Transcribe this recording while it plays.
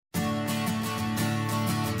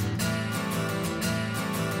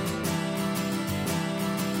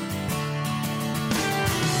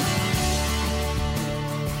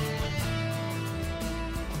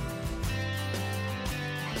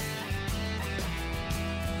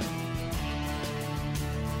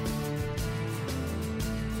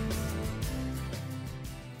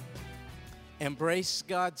Embrace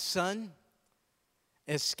God's Son,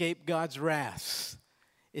 escape God's wrath.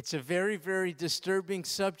 It's a very, very disturbing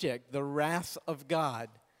subject, the wrath of God.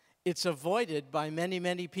 It's avoided by many,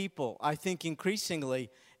 many people, I think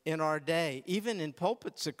increasingly in our day, even in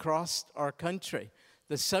pulpits across our country.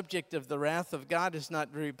 The subject of the wrath of God is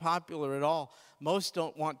not very popular at all. Most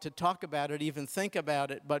don't want to talk about it, even think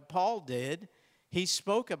about it, but Paul did. He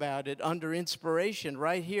spoke about it under inspiration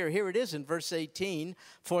right here. Here it is in verse 18.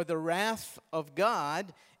 For the wrath of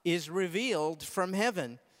God is revealed from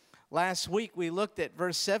heaven. Last week we looked at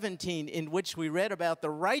verse 17 in which we read about the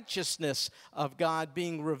righteousness of God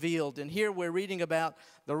being revealed. And here we're reading about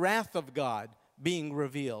the wrath of God being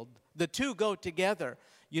revealed. The two go together.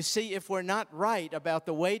 You see, if we're not right about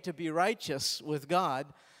the way to be righteous with God,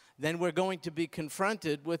 then we're going to be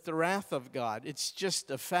confronted with the wrath of God. It's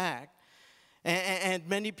just a fact. And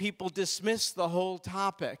many people dismiss the whole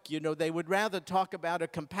topic. You know, they would rather talk about a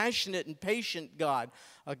compassionate and patient God,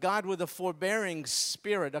 a God with a forbearing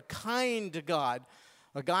spirit, a kind God,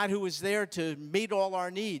 a God who is there to meet all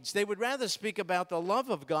our needs. They would rather speak about the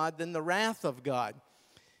love of God than the wrath of God.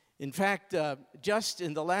 In fact, just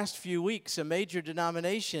in the last few weeks, a major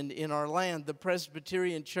denomination in our land, the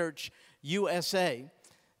Presbyterian Church USA,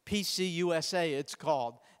 PCUSA it's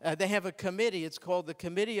called, they have a committee. It's called the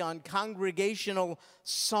Committee on Congregational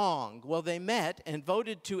Song. Well, they met and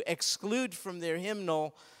voted to exclude from their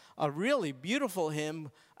hymnal a really beautiful hymn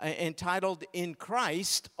entitled In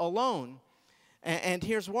Christ Alone. And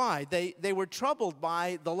here's why. They were troubled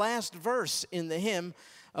by the last verse in the hymn,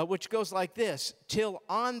 which goes like this. Till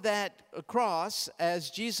on that cross, as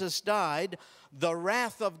Jesus died, the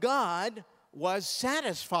wrath of God was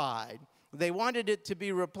satisfied. They wanted it to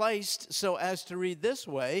be replaced so as to read this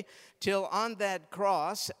way, till on that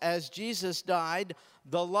cross, as Jesus died,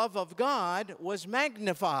 the love of God was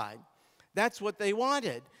magnified. That's what they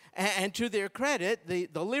wanted. And to their credit, the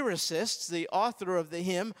lyricists, the author of the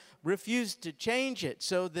hymn, refused to change it.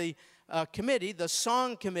 So the committee, the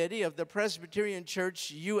song committee of the Presbyterian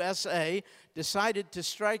Church USA, decided to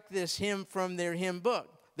strike this hymn from their hymn book.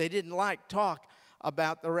 They didn't like talk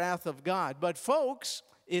about the wrath of God. But folks,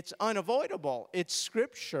 it's unavoidable. It's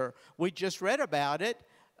Scripture. We just read about it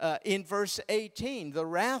in verse 18. The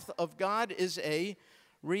wrath of God is a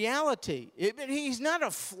reality. He's not a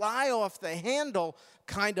fly-off-the-handle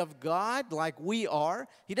kind of God like we are.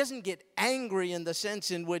 He doesn't get angry in the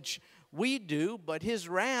sense in which we do, but his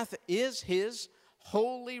wrath is his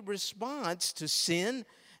holy response to sin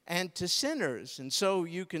and to sinners. And so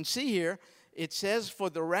you can see here, it says, for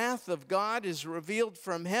the wrath of God is revealed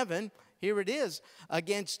from heaven. Here it is,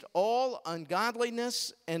 against all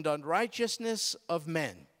ungodliness and unrighteousness of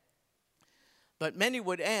men. But many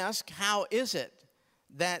would ask, how is it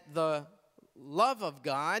that the love of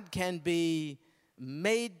God can be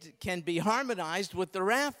harmonized with the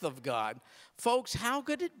wrath of God? Folks, how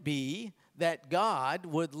could it be that God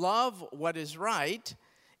would love what is right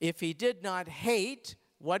if he did not hate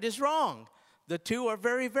what is wrong? The two are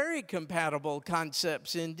very, very compatible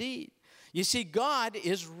concepts indeed. You see, God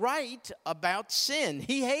is right about sin.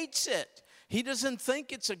 He hates it. He doesn't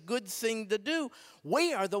think it's a good thing to do.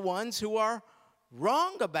 We are the ones who are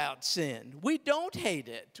wrong about sin. We don't hate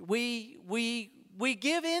it. We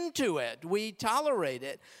give into it. We tolerate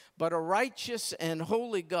it. But a righteous and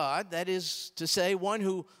holy God, that is to say, one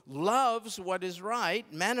who loves what is right,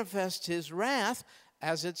 manifests his wrath,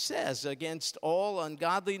 as it says, against all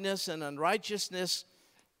ungodliness and unrighteousness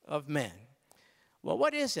of men. Well,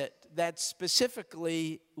 what is it that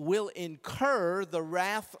specifically will incur the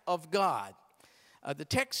wrath of God? The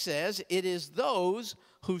text says it is those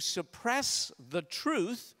who suppress the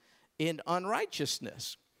truth in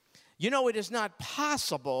unrighteousness. You know, it is not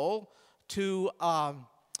possible to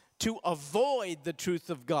avoid the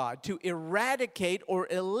truth of God, to eradicate or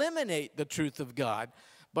eliminate the truth of God,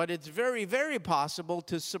 but it's very, very possible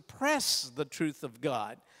to suppress the truth of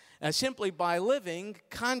God. Simply by living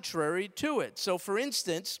contrary to it. So, for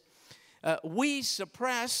instance, we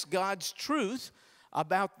suppress God's truth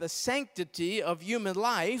about the sanctity of human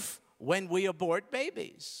life when we abort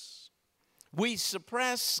babies. We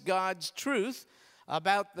suppress God's truth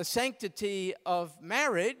about the sanctity of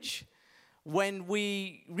marriage when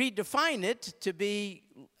we redefine it to be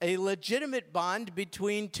a legitimate bond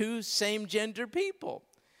between two same-gender people.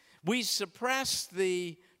 We suppress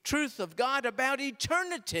the truth of God about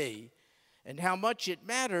eternity and how much it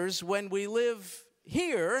matters when we live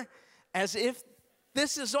here as if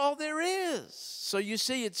this is all there is. So you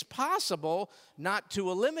see, it's possible not to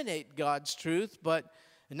eliminate God's truth, but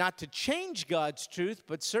not to change God's truth,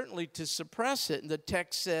 but certainly to suppress it. And the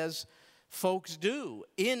text says folks do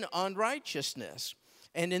in unrighteousness.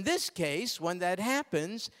 And in this case, when that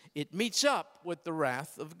happens, it meets up with the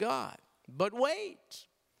wrath of God. But wait,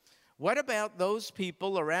 what about those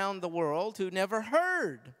people around the world who never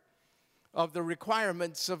heard of the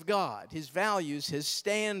requirements of God, His values, His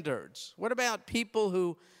standards? What about people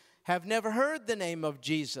who have never heard the name of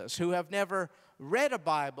Jesus, who have never read a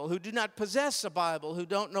Bible, who do not possess a Bible, who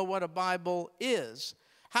don't know what a Bible is?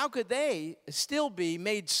 How could they still be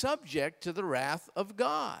made subject to the wrath of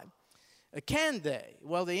God? Can they?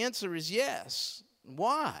 Well, the answer is yes.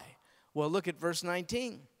 Why? Well, look at verse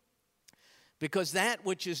 19. Because that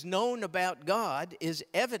which is known about God is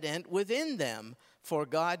evident within them, for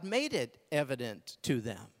God made it evident to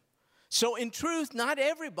them. So in truth, not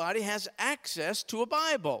everybody has access to a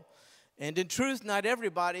Bible. And in truth, not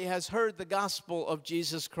everybody has heard the gospel of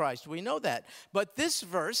Jesus Christ. We know that. But this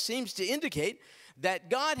verse seems to indicate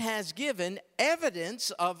that God has given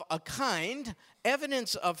evidence of a kind,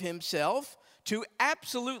 evidence of Himself, to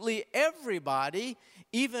absolutely everybody,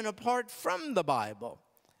 even apart from the Bible.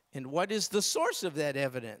 And what is the source of that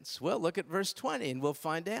evidence? Well, look at verse 20 and we'll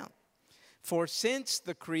find out. For since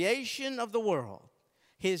the creation of the world,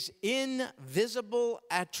 His invisible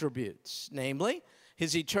attributes, namely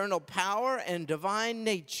His eternal power and divine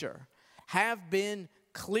nature, have been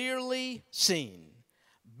clearly seen,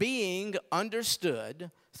 being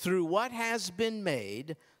understood through what has been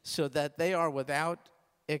made, so that they are without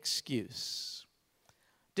excuse.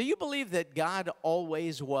 Do you believe that God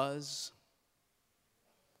always was?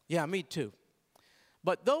 Yeah, me too.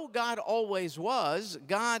 But though God always was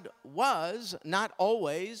not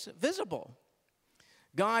always visible.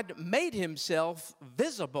 God made Himself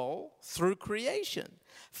visible through creation.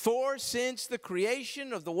 For since the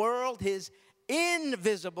creation of the world, His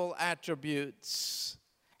invisible attributes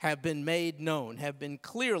have been made known, have been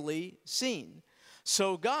clearly seen.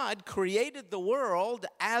 So God created the world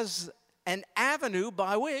as an avenue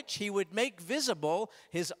by which He would make visible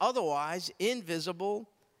His otherwise invisible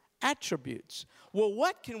attributes. Well,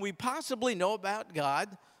 what can we possibly know about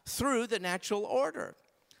God through the natural order?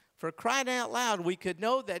 For crying out loud, we could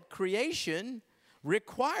know that creation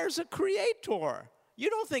requires a creator. You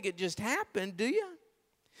don't think it just happened, do you?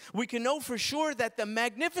 We can know for sure that the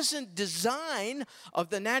magnificent design of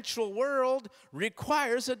the natural world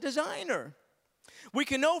requires a designer. We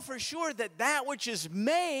can know for sure that that which is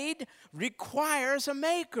made requires a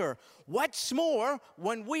maker. What's more,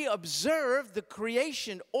 when we observe the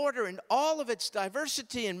creation order in all of its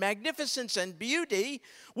diversity and magnificence and beauty,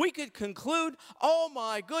 we could conclude, oh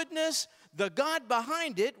my goodness, the God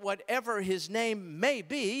behind it, whatever His name may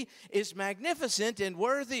be, is magnificent and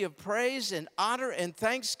worthy of praise and honor and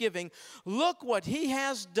thanksgiving. Look what He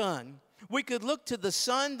has done. We could look to the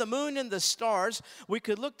sun, the moon, and the stars. We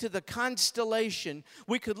could look to the constellation.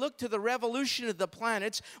 We could look to the revolution of the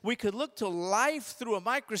planets. We could look to life through a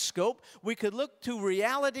microscope. We could look to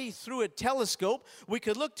reality through a telescope. We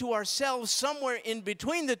could look to ourselves somewhere in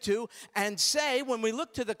between the two and say, when we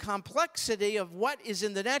look to the complexity of what is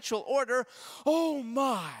in the natural order, oh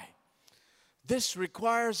my! This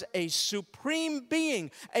requires a supreme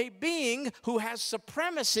being, a being who has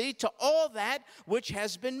supremacy to all that which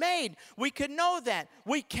has been made. We can know that.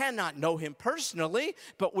 We cannot know Him personally,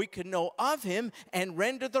 but we can know of Him and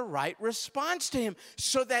render the right response to Him,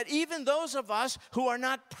 so that even those of us who are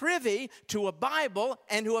not privy to a Bible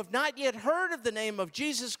and who have not yet heard of the name of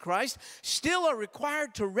Jesus Christ still are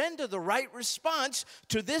required to render the right response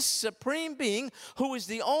to this supreme being who is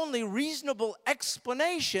the only reasonable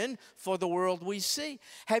explanation for the world we see.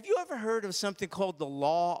 Have you ever heard of something called the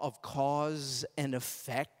law of cause and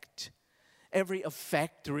effect? Every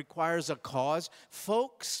effect requires a cause.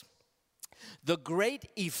 Folks, the great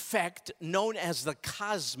effect known as the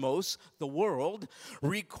cosmos, the world,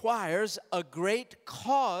 requires a great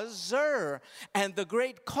causer. And the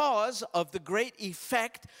great cause of the great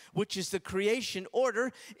effect, which is the creation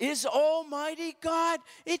order, is Almighty God.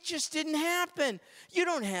 It just didn't happen. You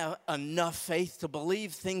don't have enough faith to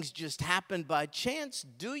believe things just happened by chance,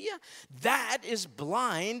 do you? That is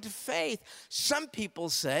blind faith. Some people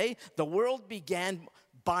say the world began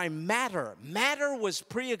by matter. Matter was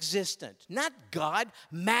pre-existent. Not God,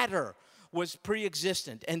 matter was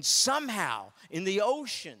pre-existent. And somehow, in the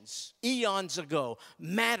oceans, eons ago,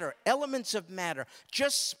 matter, elements of matter,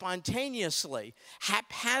 just spontaneously,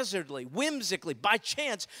 haphazardly, whimsically, by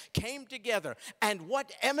chance, came together. And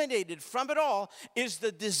what emanated from it all is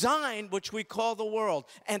the design which we call the world,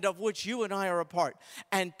 and of which you and I are a part.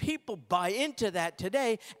 And people buy into that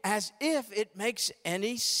today as if it makes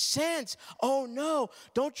any sense. Oh no,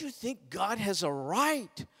 don't you think God has a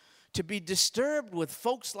right to be disturbed with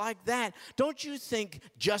folks like that, don't you think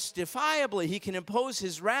justifiably he can impose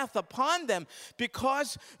his wrath upon them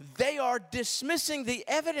because they are dismissing the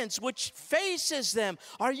evidence which faces them?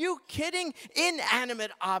 Are you kidding?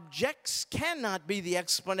 Inanimate objects cannot be the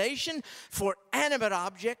explanation for animate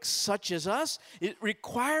objects such as us. It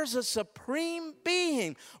requires a supreme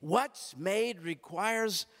being. What's made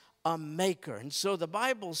requires a maker. And so the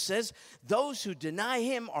Bible says those who deny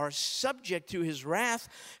him are subject to his wrath,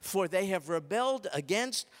 for they have rebelled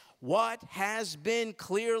against what has been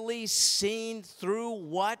clearly seen through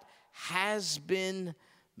what has been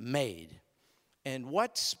made. And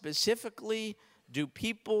what specifically do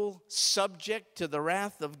people subject to the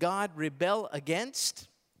wrath of God rebel against?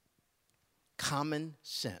 Common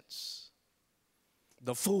sense.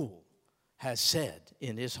 The fool has said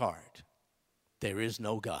in his heart, there is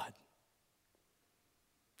no God.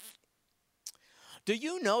 Do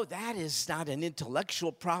you know that is not an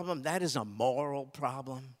intellectual problem? That is a moral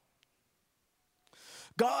problem.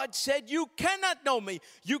 God said, you cannot know me.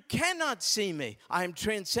 You cannot see me. I am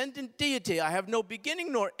transcendent deity. I have no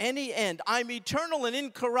beginning nor any end. I'm eternal and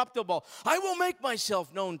incorruptible. I will make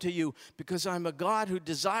myself known to you because I'm a God who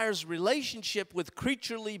desires relationship with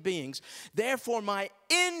creaturely beings. Therefore, my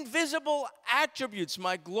invisible attributes,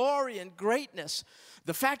 my glory and greatness,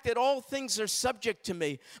 the fact that all things are subject to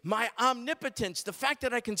me, my omnipotence, the fact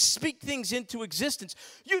that I can speak things into existence.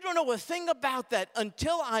 You don't know a thing about that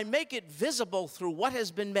until I make it visible through what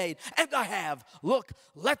has been made. And I have. Look,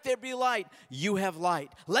 let there be light. You have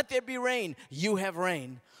light. Let there be rain. You have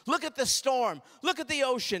rain. Look at the storm. Look at the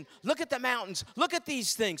ocean. Look at the mountains. Look at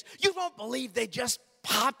these things. You don't believe they just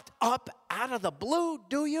popped up out of the blue,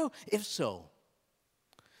 do you? If so,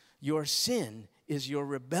 your sin is your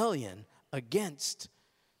rebellion against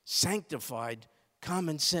sanctified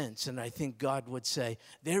common sense. And I think God would say,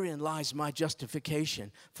 therein lies my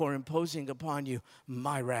justification for imposing upon you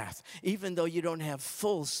my wrath. Even though you don't have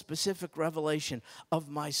full specific revelation of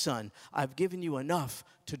my Son, I've given you enough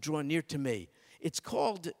to draw near to me. It's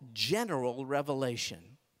called general revelation.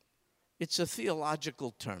 It's a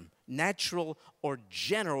theological term, natural or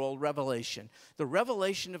general revelation. The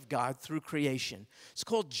revelation of God through creation. It's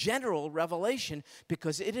called general revelation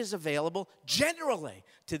because it is available generally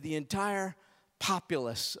to the entire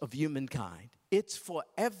populace of humankind. It's for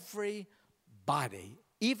everybody,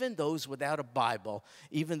 even those without a Bible,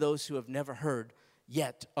 even those who have never heard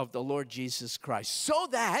yet of the Lord Jesus Christ. So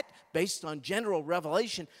that, based on general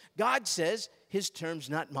revelation, God says, his terms,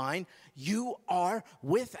 not mine, you are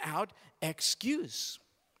without excuse.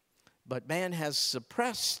 But man has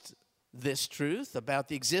suppressed this truth about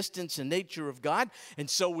the existence and nature of God. And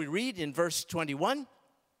so we read in verse 21,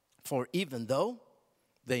 for even though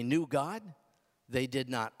they knew God, they did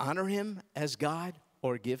not honor him as God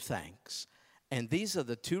or give thanks. And these are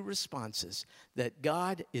the two responses that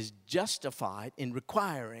God is justified in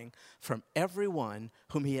requiring from everyone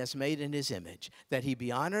whom he has made in his image, that he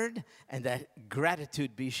be honored and that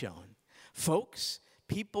gratitude be shown. Folks,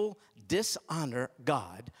 people dishonor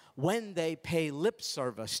God when they pay lip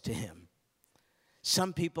service to him.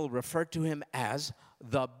 Some people refer to him as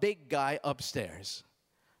the big guy upstairs.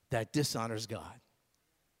 That dishonors God.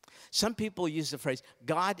 Some people use the phrase,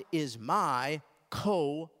 God is my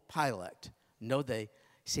co-pilot. No, they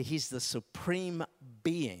say he's the supreme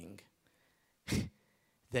being.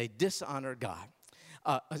 They dishonor God.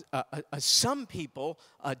 Some people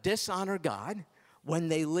dishonor God when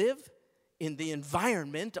they live in the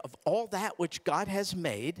environment of all that which God has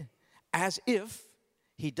made as if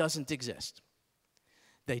he doesn't exist.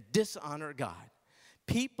 They dishonor God.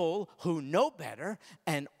 People who know better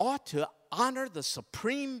and ought to honor the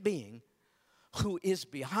supreme being who is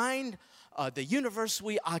behind the universe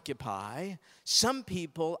we occupy, some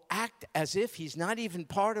people act as if he's not even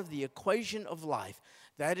part of the equation of life.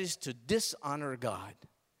 That is to dishonor God.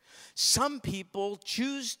 Some people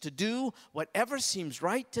choose to do whatever seems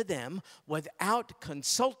right to them without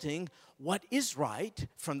consulting what is right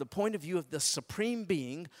from the point of view of the supreme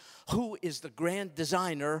being who is the grand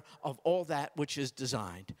designer of all that which is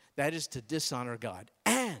designed. That is to dishonor God.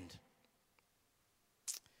 And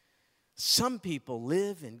some people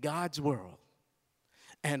live in God's world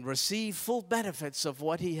and receive full benefits of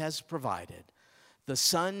what he has provided. The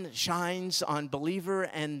sun shines on believer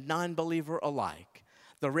and non-believer alike.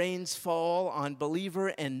 The rains fall on believer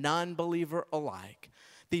and non-believer alike.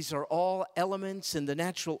 These are all elements in the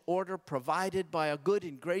natural order provided by a good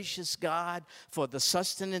and gracious God for the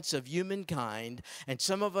sustenance of humankind. And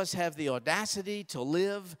some of us have the audacity to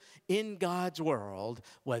live in God's world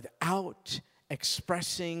without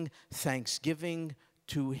expressing thanksgiving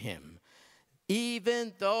to him.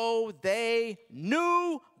 Even though they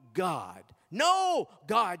knew God. No,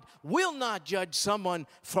 God will not judge someone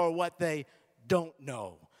for what they don't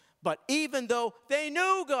know. But even though they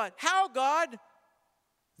knew God, how God?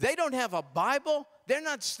 They don't have a Bible. They're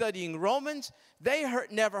not studying Romans. They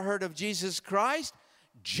never heard of Jesus Christ.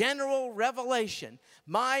 General revelation.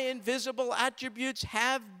 My invisible attributes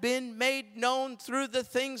have been made known through the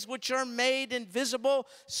things which are made invisible,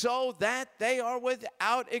 so that they are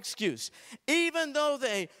without excuse. Even though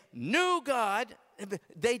they knew God,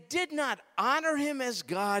 they did not honor him as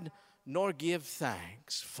God nor give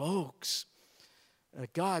thanks. Folks,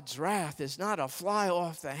 God's wrath is not a fly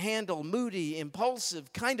off the handle, moody,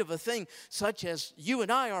 impulsive kind of a thing, such as you and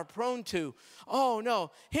I are prone to. Oh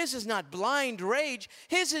no, his is not blind rage.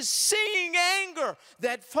 His is seeing anger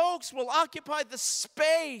that folks will occupy the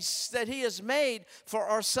space that he has made for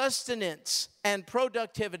our sustenance and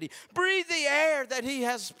productivity. Breathe the air that he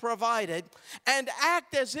has provided and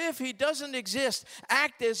act as if he doesn't exist.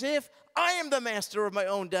 Act as if I am the master of my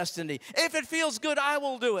own destiny. If it feels good, I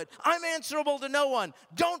will do it. I'm answerable to no one.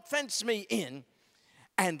 Don't fence me in.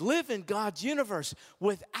 And live in God's universe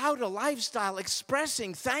without a lifestyle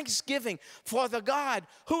expressing thanksgiving for the God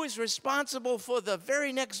who is responsible for the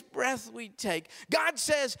very next breath we take. God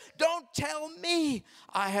says, don't tell me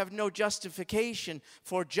I have no justification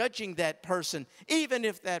for judging that person, even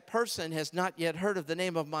if that person has not yet heard of the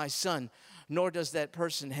name of my Son, nor does that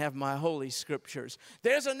person have my holy scriptures.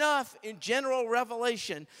 There's enough in general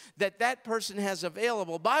revelation that that person has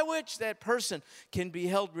available by which that person can be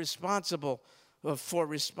held responsible for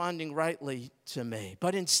responding rightly to me.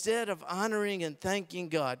 But instead of honoring and thanking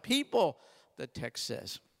God, people, the text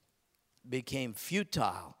says, became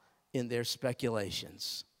futile in their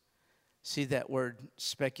speculations. See that word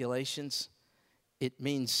speculations? It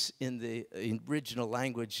means, in the original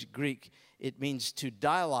language, Greek, it means to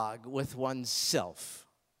dialogue with oneself.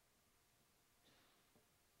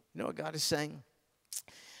 You know what God is saying?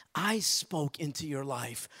 I spoke into your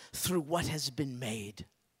life through what has been made.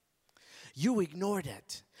 You ignored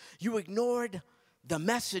it. You ignored the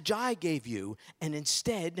message I gave you, and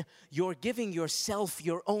instead, you're giving yourself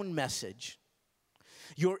your own message.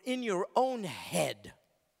 You're in your own head.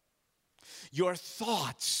 Your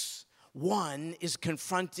thoughts, one is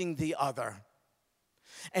confronting the other.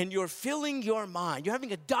 And you're filling your mind. You're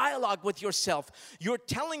having a dialogue with yourself. You're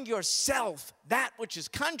telling yourself that which is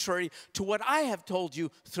contrary to what I have told you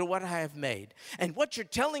through what I have made. And what you're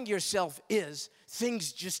telling yourself is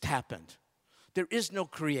things just happened. There is no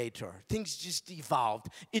creator. Things just evolved.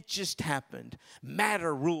 It just happened.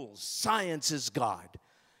 Matter rules. Science is God.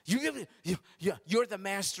 You're the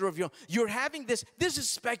master of you're having this is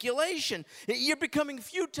speculation. You're becoming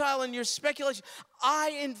futile in your speculation.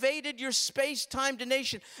 I invaded your space-time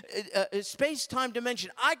dimension.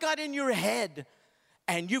 I got in your head,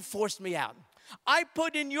 and you forced me out. I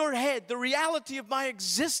put in your head the reality of my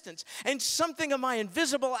existence and something of my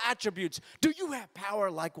invisible attributes. Do you have power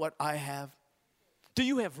like what I have? Do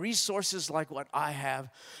you have resources like what I have?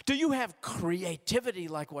 Do you have creativity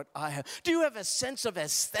like what I have? Do you have a sense of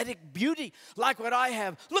aesthetic beauty like what I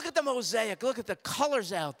have? Look at the mosaic. Look at the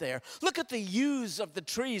colors out there. Look at the hues of the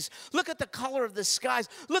trees. Look at the color of the skies.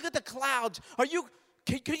 Look at the clouds. Can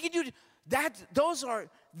you do that?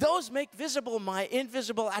 Those make visible my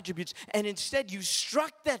invisible attributes. And instead you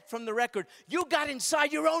struck that from the record. You got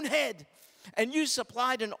inside your own head. And you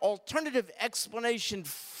supplied an alternative explanation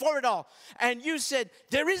for it all. And you said,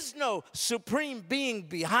 there is no supreme being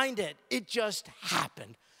behind it. It just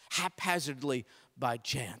happened haphazardly by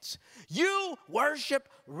chance. You worship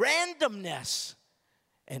randomness.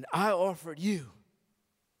 And I offered you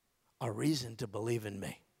a reason to believe in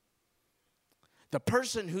me. The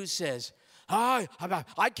person who says, I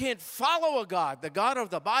can't follow a God, the God of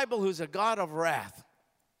the Bible who's a God of wrath.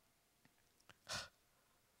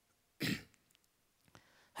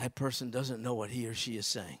 That person doesn't know what he or she is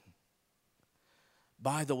saying.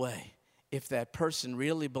 By the way, if that person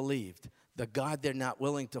really believed the God they're not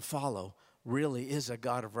willing to follow really is a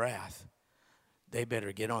God of wrath, they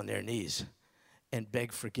better get on their knees and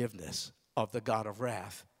beg forgiveness of the God of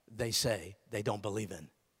wrath they say they don't believe in.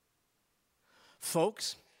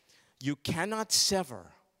 Folks, you cannot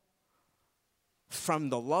sever from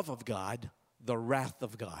the love of God the wrath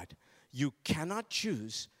of God. You cannot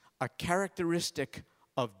choose a characteristic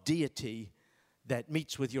of deity that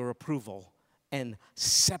meets with your approval and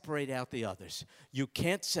separate out the others. You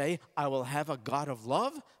can't say, I will have a God of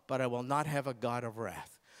love, but I will not have a God of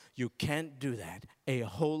wrath. You can't do that. A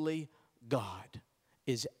holy God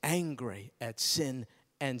is angry at sin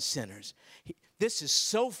and sinners. This is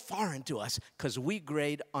so foreign to us because we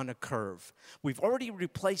grade on a curve. We've already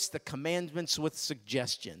replaced the commandments with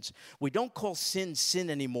suggestions. We don't call sin sin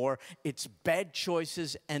anymore. It's bad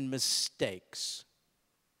choices and mistakes.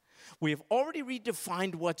 We have already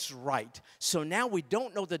redefined what's right. So now we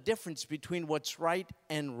don't know the difference between what's right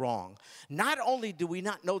and wrong. Not only do we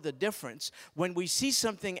not know the difference, when we see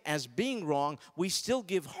something as being wrong, we still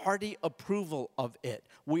give hearty approval of it.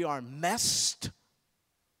 We are messed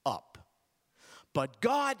up. But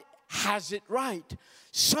God has it right.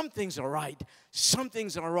 Some things are right, some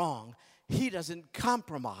things are wrong. He doesn't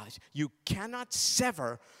compromise. You cannot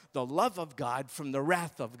sever the love of God from the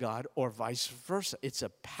wrath of God or vice versa. It's a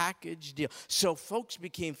package deal. So folks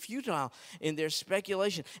became futile in their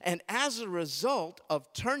speculation. And as a result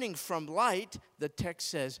of turning from light, the text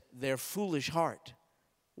says their foolish heart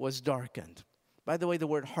was darkened. By the way, the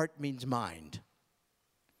word heart means mind.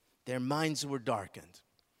 Their minds were darkened.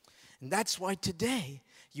 And that's why today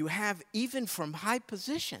you have, even from high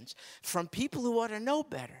positions, from people who ought to know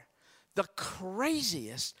better, the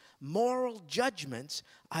craziest moral judgments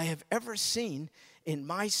I have ever seen in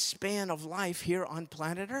my span of life here on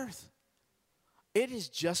planet Earth. It is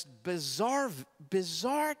just bizarre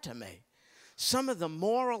to me. Some of the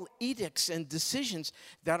moral edicts and decisions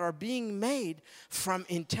that are being made from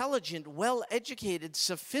intelligent, well-educated,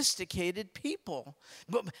 sophisticated people.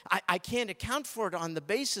 But I can't account for it on the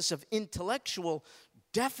basis of intellectual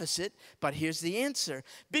deficit, but here's the answer.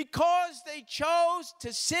 Because they chose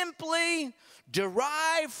to simply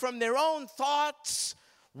derive from their own thoughts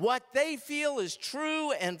what they feel is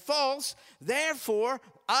true and false, therefore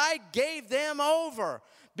I gave them over.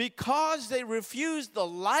 Because they refused the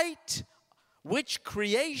light which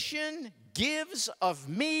creation gives of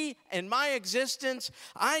me and my existence,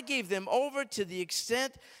 I gave them over to the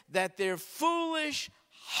extent that their foolish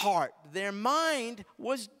heart, their mind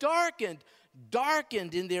was darkened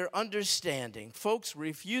in their understanding. Folks,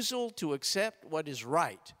 refusal to accept what is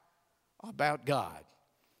right about God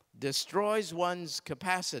destroys one's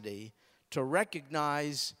capacity to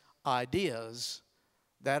recognize ideas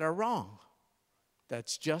that are wrong.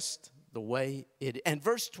 That's just the way it is. And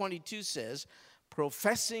verse 22 says,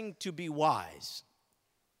 professing to be wise,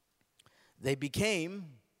 they became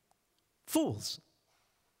fools.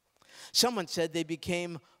 Someone said they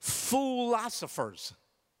became philosophers.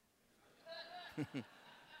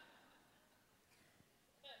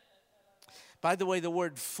 By the way, the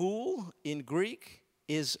word fool in Greek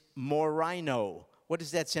is morino. What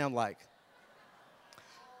does that sound like?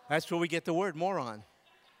 That's where we get the word moron.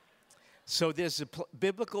 So there's a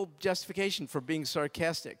biblical justification for being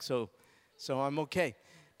sarcastic. So I'm okay.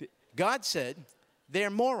 God said they're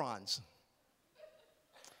morons.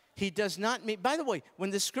 He does not mean, by the way,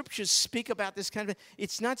 when the scriptures speak about this kind of,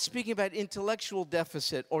 it's not speaking about intellectual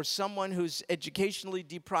deficit or someone who's educationally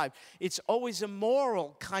deprived. It's always a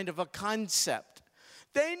moral kind of a concept.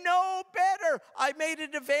 They know better. I made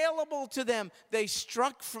it available to them. They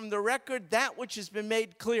struck from the record that which has been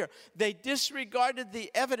made clear. They disregarded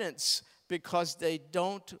the evidence because they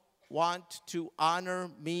don't want to honor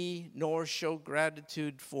me nor show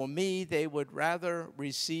gratitude for me. They would rather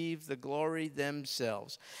receive the glory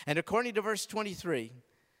themselves. And according to verse 23,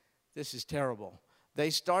 this is terrible. They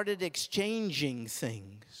started exchanging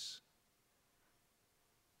things.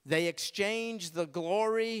 They exchanged the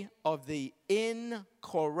glory of the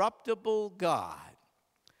incorruptible God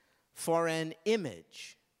for an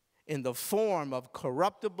image in the form of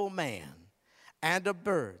corruptible man and of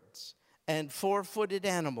birds and four-footed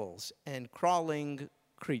animals and crawling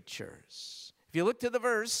creatures. If you look to the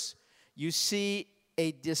verse, you see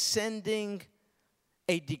a declining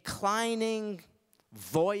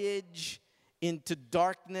voyage into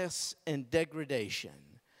darkness and degradation.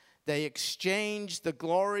 They exchanged the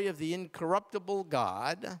glory of the incorruptible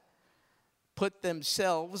God, put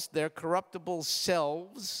themselves, their corruptible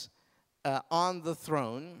selves, on the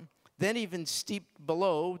throne, then even steeped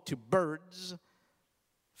below to birds,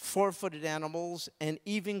 four-footed animals, and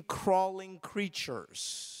even crawling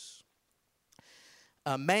creatures.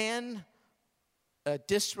 A man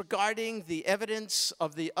disregarding the evidence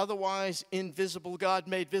of the otherwise invisible God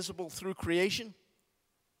made visible through creation.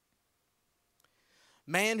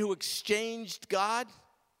 Man who exchanged God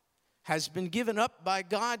has been given up by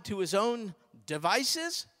God to his own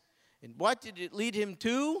devices. And what did it lead him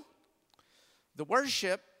to? The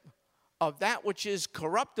worship of that which is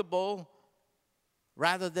corruptible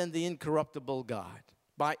rather than the incorruptible God.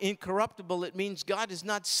 By incorruptible, it means God is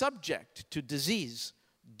not subject to disease,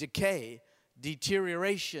 decay,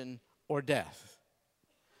 deterioration, or death.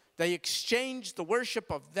 They exchanged the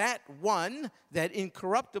worship of that one, that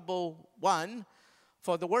incorruptible one,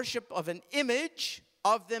 for the worship of an image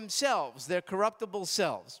of themselves, their corruptible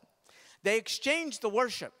selves. They exchanged the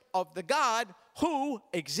worship of the God who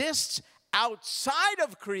exists outside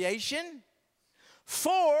of creation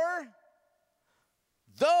for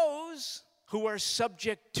those who are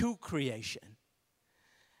subject to creation.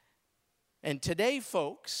 And today,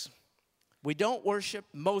 folks, we don't worship,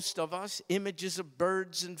 most of us, images of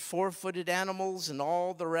birds and four-footed animals and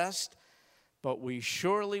all the rest, but we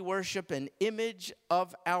surely worship an image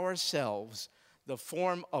of ourselves, the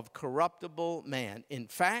form of corruptible man. In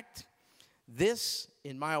fact, this,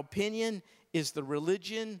 in my opinion, is the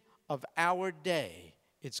religion of our day.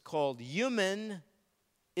 It's called humanism.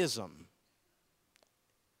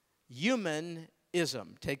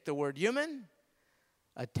 Humanism. Take the word human,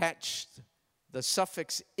 attach the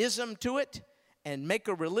suffix ism to it, and make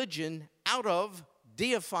a religion out of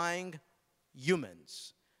deifying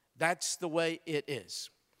humans. That's the way it is.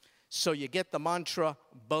 So you get the mantra,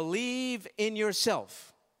 believe in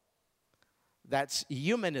yourself. That's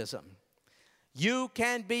humanism. You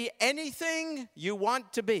can be anything you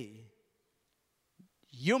want to be.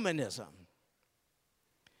 Humanism.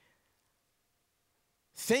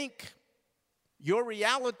 Think your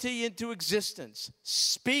reality into existence.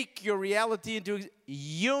 Speak your reality into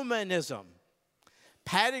humanism.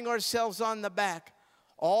 Patting ourselves on the back.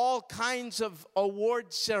 All kinds of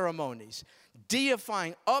award ceremonies.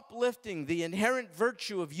 Deifying, uplifting the inherent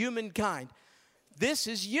virtue of humankind. This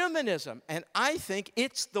is humanism, and I think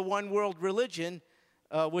it's the one world religion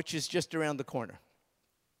which is just around the corner.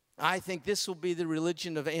 I think this will be the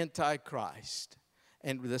religion of Antichrist,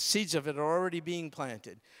 and the seeds of it are already being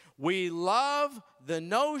planted. We love the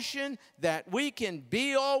notion that we can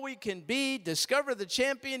be all we can be, discover the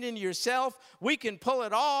champion in yourself. We can pull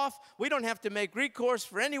it off. We don't have to make recourse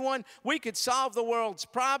for anyone. We could solve the world's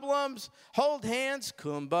problems, hold hands,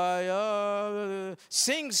 kumbaya,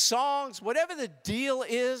 sing songs, whatever the deal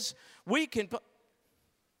is, we can.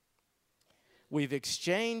 We've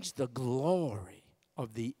exchanged the glory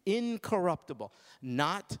of the incorruptible,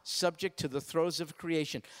 not subject to the throes of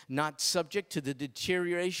creation, not subject to the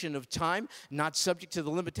deterioration of time, not subject to the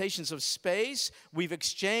limitations of space. We've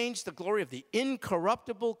exchanged the glory of the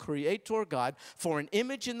incorruptible Creator God for an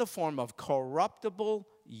image in the form of corruptible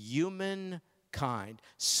humankind.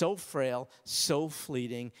 So frail, so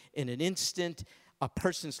fleeting, in an instant, a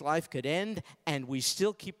person's life could end, and we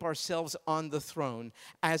still keep ourselves on the throne,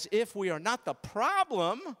 as if we are not the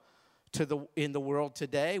problem in the world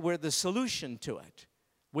today. We're the solution to it.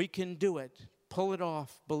 We can do it. Pull it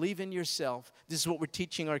off. Believe in yourself. This is what we're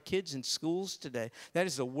teaching our kids in schools today. That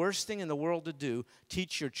is the worst thing in the world to do.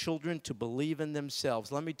 Teach your children to believe in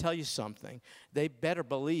themselves. Let me tell you something. They better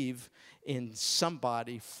believe in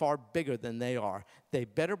somebody far bigger than they are. They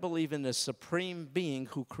better believe in the supreme being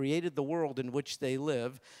who created the world in which they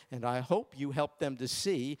live. And I hope you help them to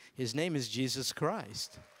see his name is Jesus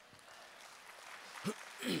Christ.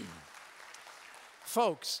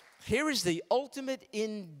 Folks, here is the ultimate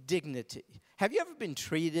indignity. Have you ever been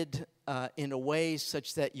treated in a way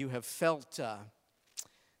such that you have felt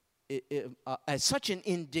as such an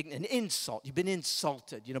insult? You've been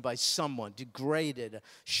insulted, by someone, degraded,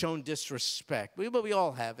 shown disrespect. We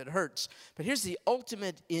all have. It hurts. But here's the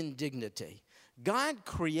ultimate indignity. God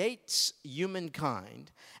creates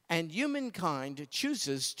humankind, and humankind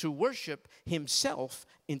chooses to worship himself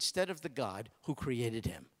instead of the God who created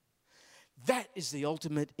him. That is the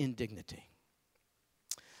ultimate indignity.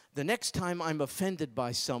 The next time I'm offended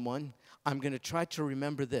by someone, I'm going to try to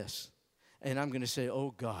remember this. And I'm going to say,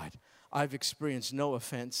 oh God, I've experienced no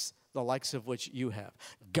offense the likes of which you have.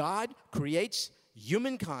 God creates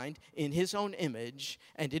humankind in his own image,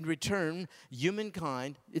 and in return,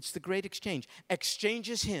 humankind, it's the great exchange,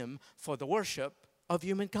 exchanges him for the worship of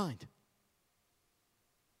humankind.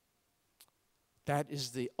 That is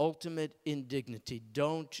the ultimate indignity.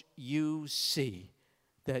 Don't you see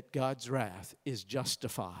that God's wrath is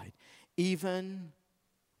justified, even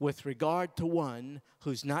with regard to one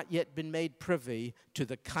who's not yet been made privy to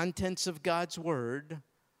the contents of God's word,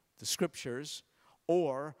 the scriptures,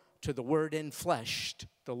 or to the word enfleshed,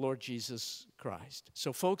 the Lord Jesus Christ.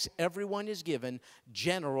 So folks, everyone is given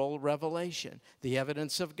general revelation, the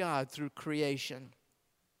evidence of God through creation.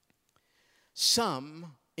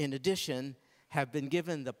 Some, in addition, have been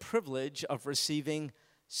given the privilege of receiving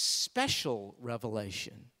special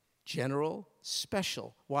revelation. General,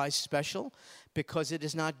 special. Why special? Because it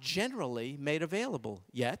is not generally made available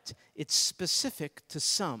yet. It's specific to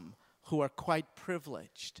some who are quite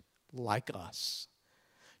privileged, like us.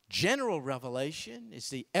 General revelation is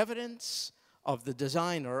the evidence of the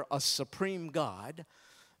designer, a supreme God,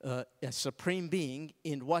 a supreme being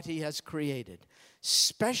in what he has created.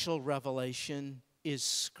 Special revelation is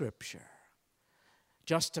Scripture.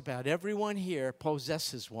 Just about everyone here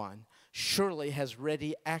possesses one, surely has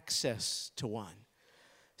ready access to one.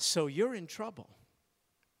 So you're in trouble.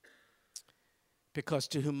 Because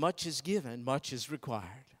to whom much is given, much is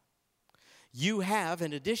required. You have,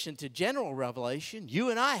 in addition to general revelation, you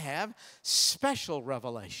and I have special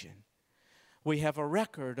revelation. We have a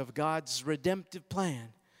record of God's redemptive plan.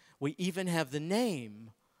 We even have the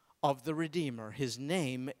name of the Redeemer. His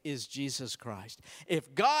name is Jesus Christ.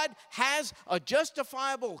 If God has a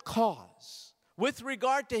justifiable cause with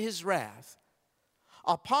regard to his wrath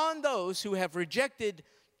upon those who have rejected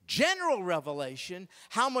general revelation,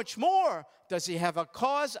 how much more does he have a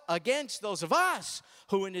cause against those of us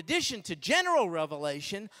who, in addition to general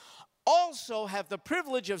revelation, also have the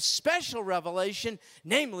privilege of special revelation,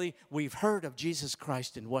 namely, we've heard of Jesus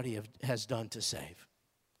Christ and what he has done to save.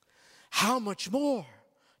 How much more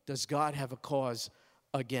does God have a cause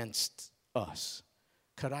against us?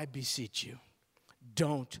 Could I beseech you,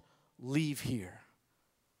 don't leave here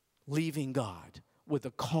leaving God with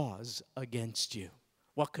a cause against you.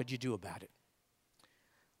 What could you do about it?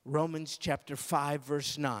 Romans chapter 5,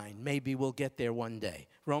 verse 9. Maybe we'll get there one day.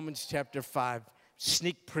 Romans chapter 5,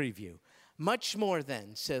 sneak preview. Much more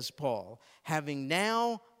then, says Paul, having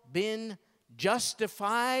now been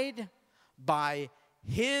justified by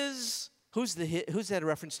his, who's that a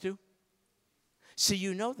reference to? See,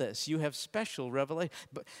 you know this. You have special revelation.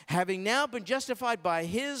 But having now been justified by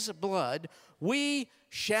his blood, we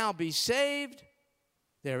shall be saved,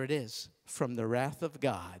 there it is, from the wrath of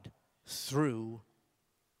God through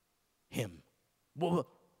him. Well,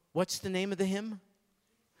 what's the name of the hymn?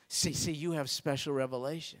 See, you have special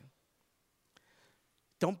revelation.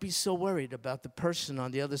 Don't be so worried about the person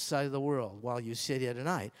on the other side of the world while you sit here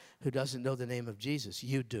tonight who doesn't know the name of Jesus.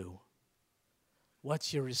 You do.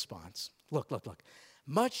 What's your response? Look.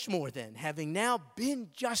 Much more then, having now been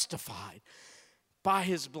justified by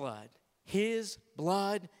his blood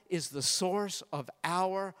is the source of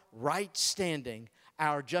our right standing,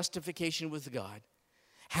 our justification with God.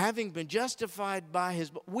 Having been justified by his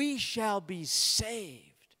blood, we shall be saved.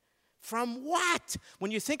 From what?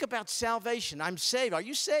 When you think about salvation, I'm saved. Are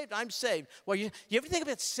you saved? I'm saved. Well, you ever think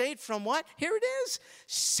about saved from what? Here it is.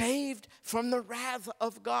 Saved from the wrath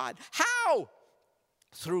of God. How?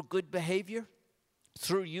 Through good behavior,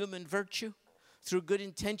 through human virtue, through good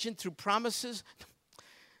intention, through promises,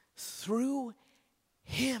 through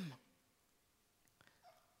him.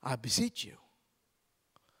 I beseech you.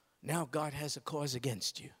 Now God has a cause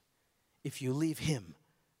against you if you leave him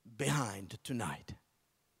behind tonight.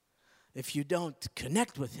 If you don't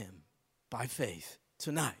connect with him by faith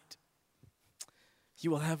tonight,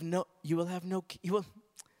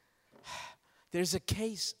 there's a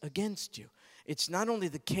case against you. It's not only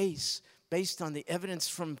the case based on the evidence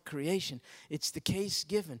from creation, it's the case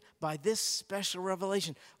given by this special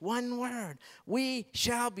revelation. One word, we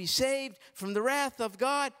shall be saved from the wrath of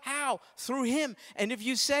God. How? Through him. And if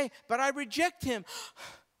you say, but I reject him,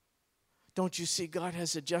 don't you see God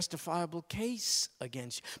has a justifiable case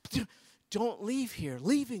against you? Don't leave here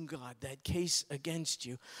leaving God that case against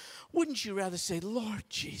you. Wouldn't you rather say, Lord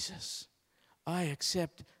Jesus, I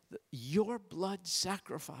accept your blood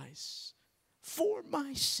sacrifice for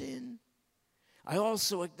my sin. I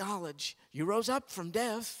also acknowledge you rose up from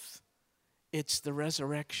death. It's the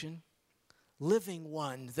resurrection. Living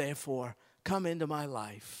one, therefore, come into my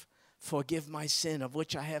life. Forgive my sin, of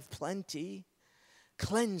which I have plenty.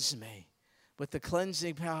 Cleanse me with the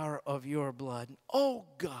cleansing power of your blood. Oh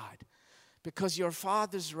God, because your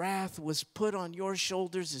Father's wrath was put on your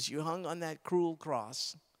shoulders as you hung on that cruel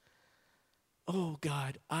cross. Oh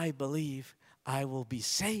God, I believe I will be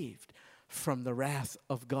saved from the wrath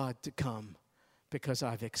of God to come because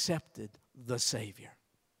I've accepted the Savior.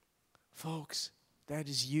 Folks, that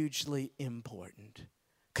is hugely important.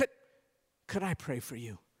 Could I pray for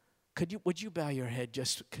you? Would you bow your head?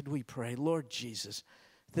 Could we pray? Lord Jesus,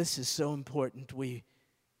 this is so important. We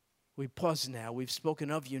pause now. We've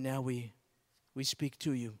spoken of you now. We speak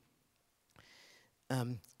to you.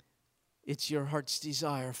 It's your heart's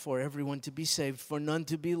desire for everyone to be saved, for none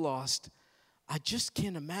to be lost. I just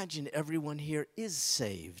can't imagine everyone here is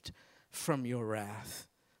saved from your wrath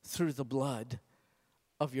through the blood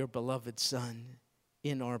of your beloved Son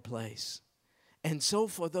in our place. And so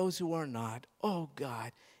for those who are not, oh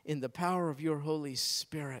God, in the power of your Holy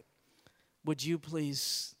Spirit, would you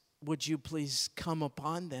please come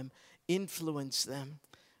upon them, influence them?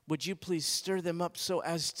 Would you please stir them up so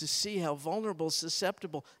as to see how vulnerable,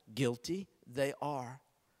 susceptible, guilty they are?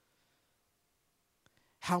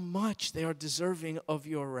 how much they are deserving of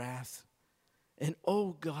your wrath. And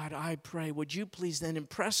oh God, I pray, would you please then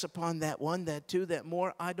impress upon that one, that two, that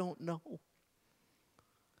more, I don't know,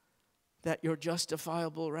 that your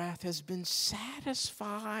justifiable wrath has been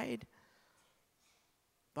satisfied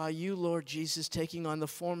by you, Lord Jesus, taking on the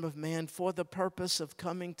form of man for the purpose of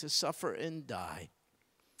coming to suffer and die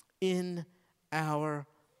in our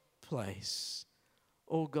place.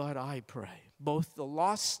 Oh God, I pray, both the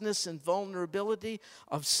lostness and vulnerability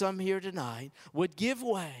of some here tonight would give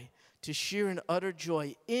way to sheer and utter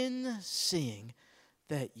joy in seeing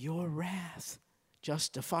that your wrath,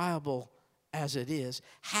 justifiable as it is,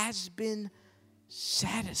 has been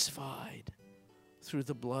satisfied through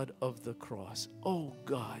the blood of the cross. Oh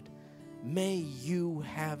God, may you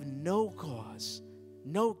have no cause,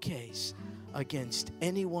 no case against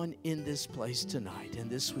anyone in this place tonight. And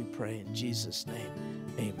this we pray in Jesus' name.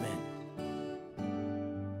 Amen.